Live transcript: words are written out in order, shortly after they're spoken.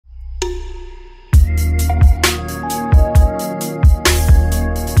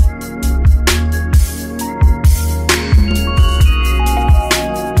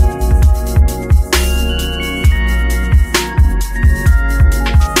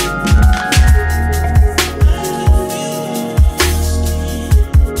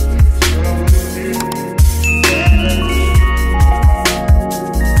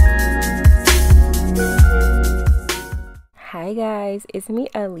it's me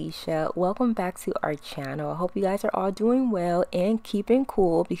Alicia. Welcome back to our channel. I hope you guys are all doing well and keeping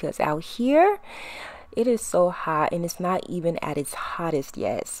cool, because out here it is so hot and it's not even at its hottest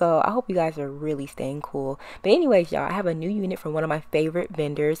yet. So I hope you guys are really staying cool. But anyways, y'all, I have a new unit from one of my favorite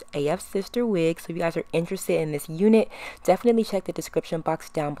vendors, Afsisterwigs. So if you guys are interested in this unit, definitely check the description box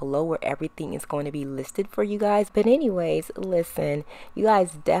down below where everything is going to be listed for you guys. But anyways, listen, you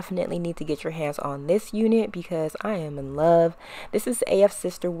guys definitely need to get your hands on this unit because I am in love. This is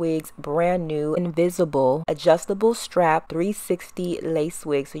Afsisterwigs brand new invisible adjustable strap 360 lace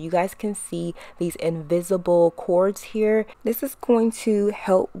wig. So you guys can see these invisible cords here. This is going to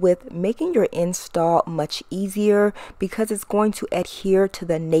help with making your install much easier because it's going to adhere to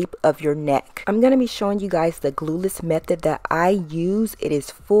the nape of your neck. I'm going to be showing you guys the glueless method that I use. It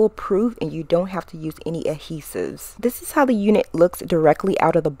is foolproof and you don't have to use any adhesives. This is how the unit looks directly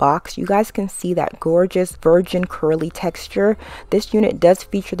out of the box. You guys can see that gorgeous virgin curly texture. This unit does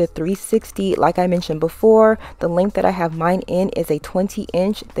feature the 360 like I mentioned before. The length that I have mine in is a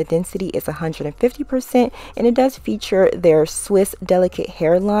 20-inch. The density is 150%, and it does feature their Swiss delicate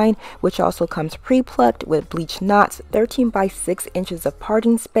hairline, which also comes pre-plucked with bleach knots, 13 by 6 inches of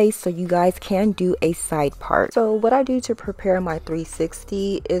parting space, so you guys can do a side part. So what I do to prepare my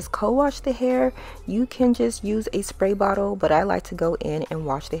 360 is co-wash the hair. You can just use a spray bottle, but I like to go in and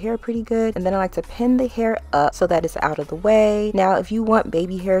wash the hair pretty good, and then I like to pin the hair up so that it's out of the way. Now if you want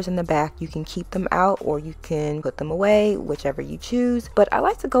baby hairs in the back, you can keep them out or you can put them away, whichever you choose, but I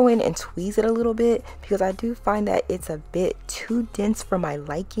like to go in and tweeze it a little bit because I do find that it's a bit too dense for my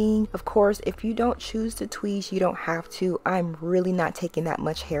liking. Of course, if you don't choose to tweeze, you don't have to. I'm really not taking that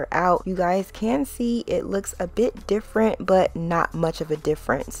much hair out. You guys can see it looks a bit different, but not much of a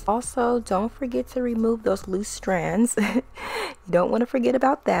difference. Also, don't forget to remove those loose strands. You don't want to forget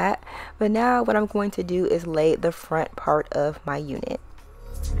about that. But now what I'm going to do is lay the front part of my unit.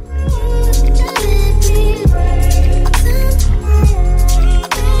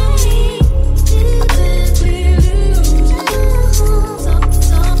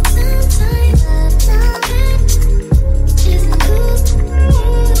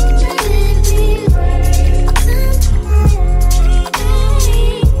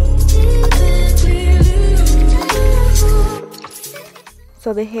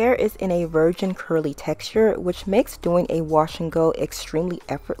 So the hair is in a virgin curly texture, which makes doing a wash and go extremely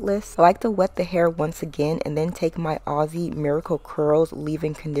effortless. I like to wet the hair once again and then take my Aussie Miracle Curls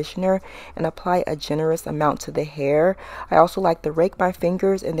leave-in conditioner and apply a generous amount to the hair. I also like to rake my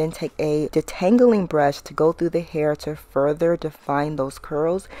fingers and then take a detangling brush to go through the hair to further define those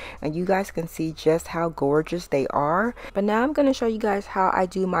curls, and you guys can see just how gorgeous they are. But now I'm going to show you guys how I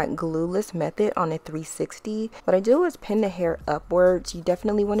do my glueless method on a 360. What I do is pin the hair upwards. You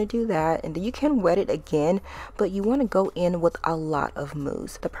definitely want to do that, and then you can wet it again, but you want to go in with a lot of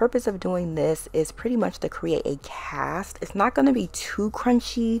mousse. The purpose of doing this is pretty much to create a cast. It's not going to be too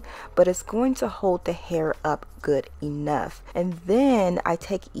crunchy, but it's going to hold the hair up good enough. And then I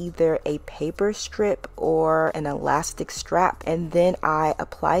take either a paper strip or an elastic strap, and then I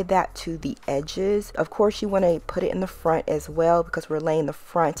apply that to the edges. Of course, you want to put it in the front as well because we're laying the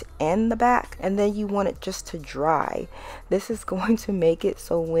front and the back, and then you want it just to dry. This is going to make it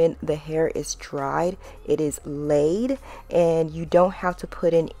so when the hair is dried, it is laid and you don't have to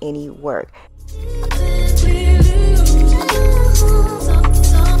put in any work.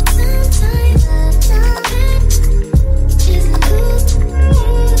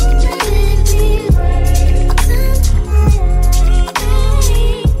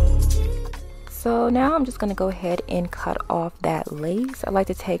 So now I'm just going to go ahead and cut off that lace. I like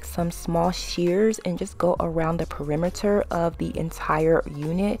to take some small shears and just go around the perimeter of the entire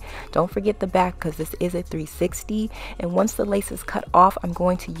unit. Don't forget the back because this is a 360. And once the lace is cut off, I'm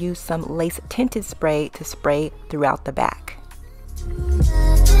going to use some lace tinted spray to spray throughout the back.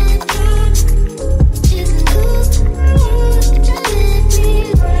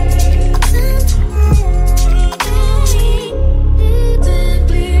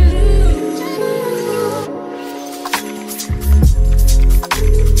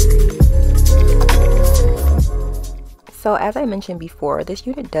 So as I mentioned before, this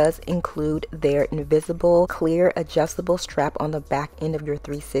unit does include their invisible clear adjustable strap on the back end of your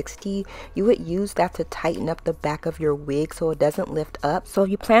 360. You would use that to tighten up the back of your wig so it doesn't lift up. So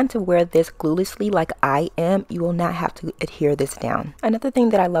if you plan to wear this gluelessly like I am, you will not have to adhere this down. Another thing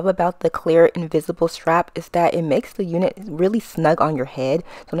that I love about the clear invisible strap is that it makes the unit really snug on your head.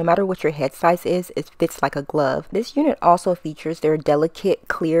 So no matter what your head size is, it fits like a glove. This unit also features their delicate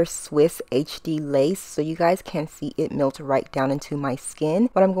clear Swiss HD lace, so you guys can see it melt right down into my skin.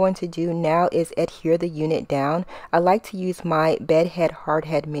 What I'm going to do now is adhere the unit down. I like to use my Bedhead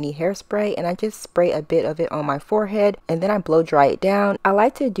Hardhead mini hairspray, and I just spray a bit of it on my forehead and then I blow dry it down. I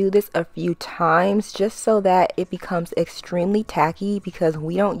like to do this a few times just so that it becomes extremely tacky, because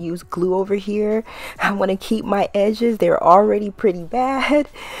we don't use glue over here. I want to keep my edges, they're already pretty bad,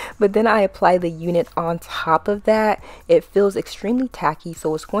 but then I apply the unit on top of that. It feels extremely tacky,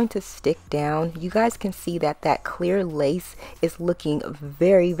 so it's going to stick down. You guys can see that that clear lace is looking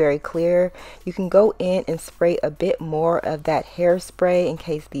very, very clear. You can go in and spray a bit more of that hairspray in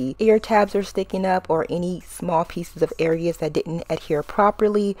case the ear tabs are sticking up or any small pieces of areas that didn't adhere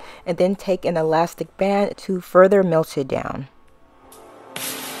properly, and then take an elastic band to further melt it down.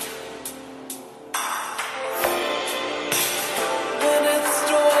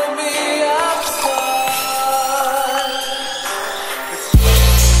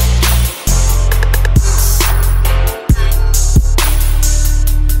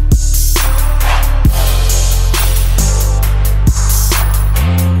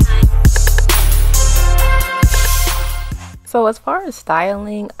 So as far as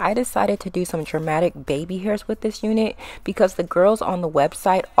styling, I decided to do some dramatic baby hairs with this unit because the girls on the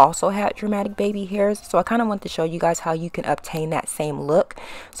website also had dramatic baby hairs. So I kind of want to show you guys how you can obtain that same look.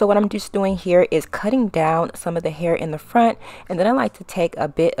 So what I'm just doing here is cutting down some of the hair in the front, and then I like to take a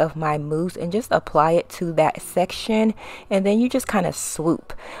bit of my mousse and just apply it to that section, and then you just kind of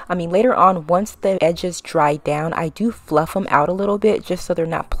swoop. I mean, later on, once the edges dry down, I do fluff them out a little bit just so they're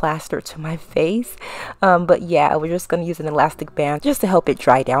not plastered to my face. But yeah, we're just going to use an elastic band just to help it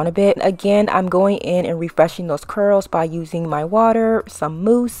dry down a bit. Again, I'm going in and refreshing those curls by using my water, some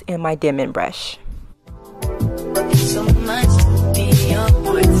mousse, and my dimming brush. So much to be your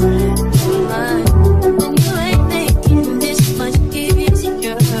boyfriend. You ain't making this much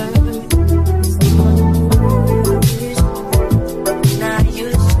easier. Now I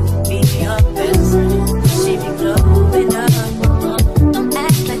used to be your best friend. See me glowing up. Don't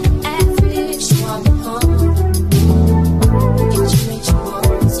act like I'm average. You want me home.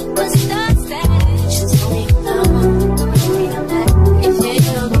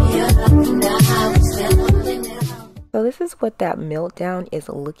 So this is what that meltdown is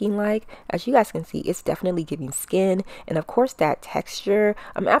looking like. As you guys can see, it's definitely giving skin, and of course that texture.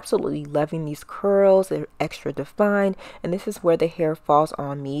 I'm absolutely loving these curls. They're extra defined, and this is where the hair falls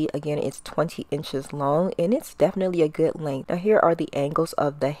on me. Again, it's 20 inches long, and it's definitely a good length. Now here are the angles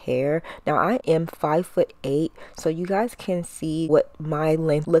of the hair. Now I am 5'8", so you guys can see what my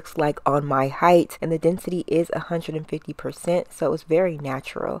length looks like on my height, and the density is 150%, so it's very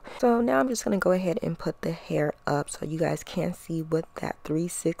natural. So now I'm just going to go ahead and put the hair up so you guys can see what that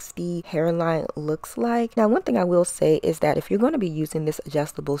 360 hairline looks like. Now one thing I will say is that if you're going to be using this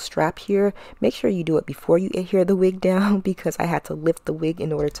adjustable strap here, make sure you do it before you adhere the wig down, because I had to lift the wig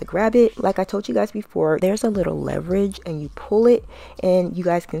in order to grab it. Like I told you guys before, there's a little leverage and you pull it, and you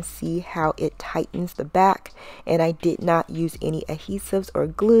guys can see how it tightens the back, and I did not use any adhesives or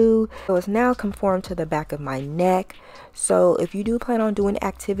glue. So it's now conformed to the back of my neck. So if you do plan on doing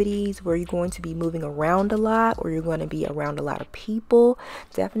activities where you're going to be moving around a lot, or you're going to be around a lot of people,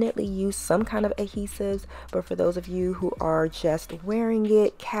 definitely use some kind of adhesives. But for those of you who are just wearing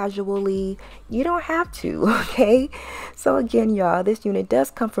it casually, you don't have to, okay? So again, y'all, this unit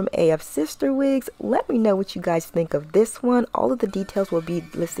does come from Afsisterwigs. Let me know what you guys think of this one. All of the details will be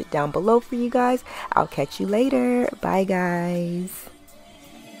listed down below for you guys. I'll catch you later. Bye, guys.